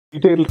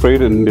Retail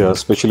trade in India,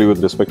 especially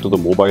with respect to the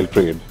mobile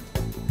trade,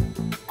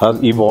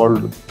 has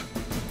evolved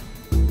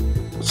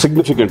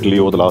significantly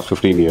over the last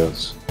 15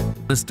 years.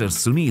 Mr.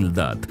 Sunil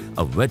Dutt,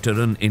 a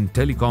veteran in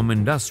telecom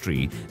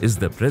industry, is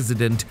the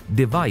President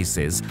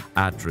Devices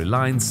at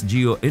Reliance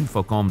Jio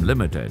Infocom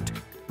Limited.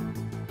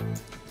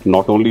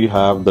 Not only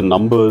have the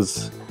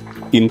numbers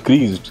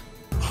increased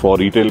for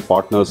retail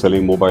partners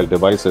selling mobile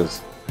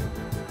devices,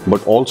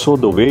 but also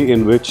the way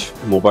in which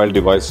mobile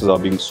devices are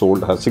being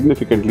sold has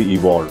significantly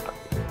evolved.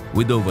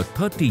 With over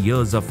 30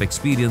 years of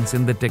experience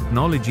in the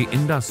technology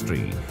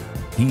industry,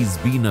 he's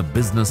been a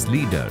business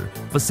leader,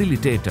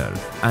 facilitator,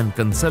 and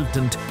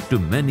consultant to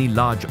many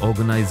large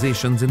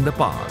organizations in the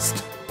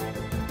past.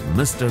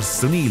 Mr.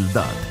 Sunil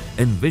Dutt,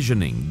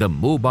 envisioning the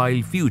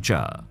mobile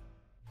future.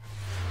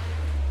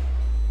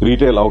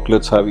 Retail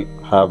outlets have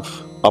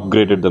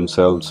upgraded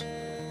themselves,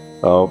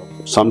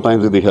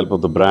 sometimes with the help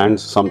of the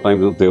brands,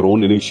 sometimes with their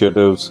own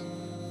initiatives.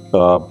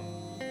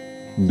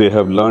 They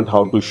have learned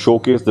how to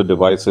showcase the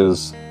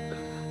devices.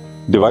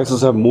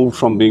 Devices have moved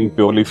from being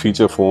purely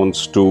feature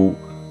phones to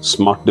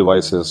smart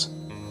devices.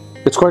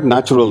 It's quite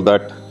natural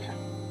that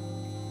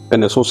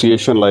an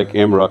association like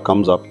Aimra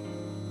comes up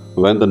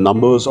when the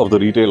numbers of the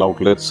retail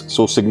outlets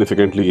so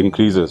significantly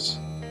increases.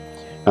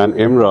 And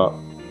Aimra,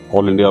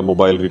 All India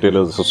Mobile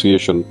Retailers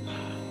Association,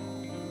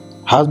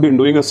 has been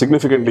doing a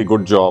significantly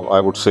good job, I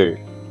would say.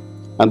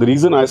 And the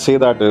reason I say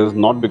that is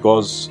not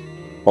because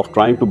of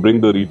trying to bring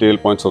the retail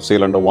points of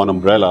sale under one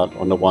umbrella,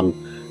 under one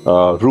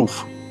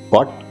roof,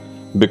 but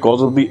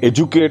because of the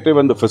educative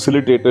and the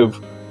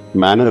facilitative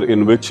manner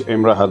in which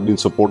Aimra has been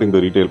supporting the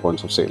retail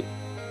points of sale.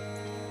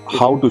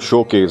 How to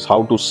showcase,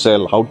 how to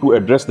sell, how to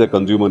address their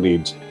consumer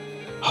needs,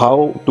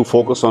 how to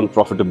focus on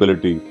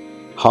profitability,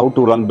 how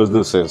to run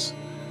businesses.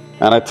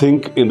 And I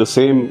think in the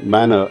same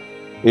manner,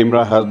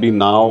 Aimra has been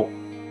now,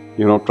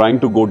 trying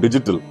to go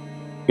digital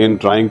in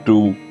trying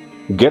to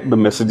get the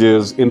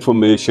messages,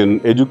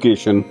 information,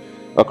 education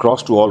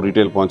across to all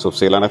retail points of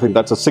sale. And I think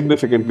that's a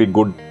significantly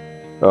good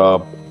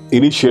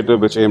initiative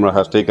which Aimra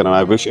has taken, and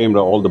I wish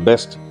Aimra all the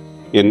best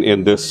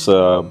in this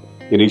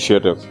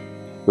initiative,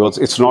 because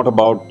it's not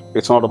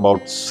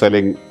about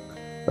selling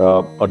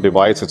a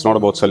device, it's not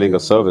about selling a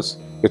service,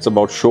 it's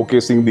about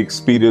showcasing the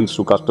experience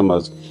to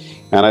customers.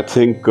 And I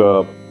think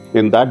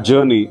in that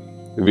journey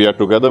we are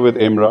together with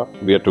Aimra,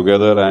 we are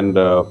together, and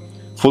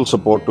full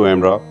support to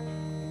Aimra.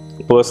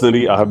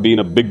 Personally, I have been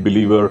a big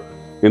believer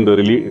in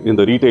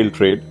the retail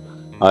trade.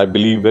 I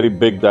believe very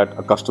big that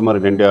a customer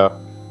in India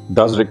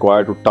does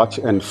require to touch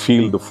and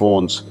feel the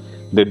phones.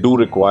 They do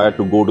require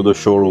to go to the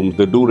showrooms.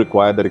 They do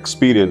require that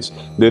experience.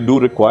 They do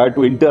require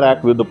to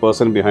interact with the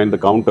person behind the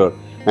counter.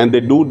 And they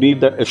do need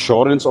that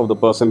assurance of the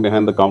person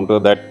behind the counter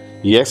that,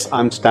 yes,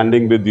 I'm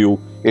standing with you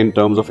in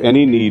terms of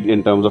any need,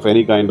 in terms of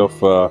any kind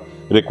of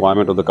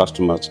requirement of the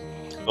customers.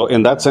 So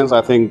in that sense,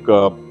 I think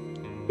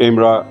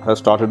Aimra has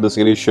started this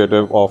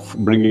initiative of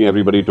bringing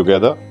everybody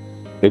together,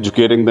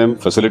 educating them,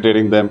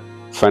 facilitating them.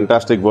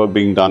 Fantastic work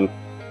being done.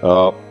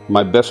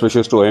 My best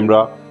wishes to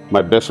Aimra,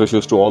 my best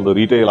wishes to all the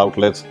retail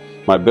outlets,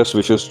 my best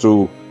wishes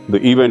to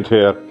the event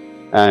here,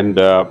 and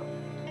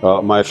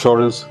my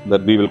assurance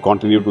that we will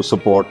continue to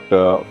support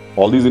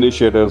all these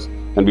initiatives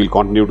and we'll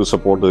continue to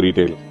support the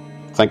retail.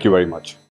 Thank you very much.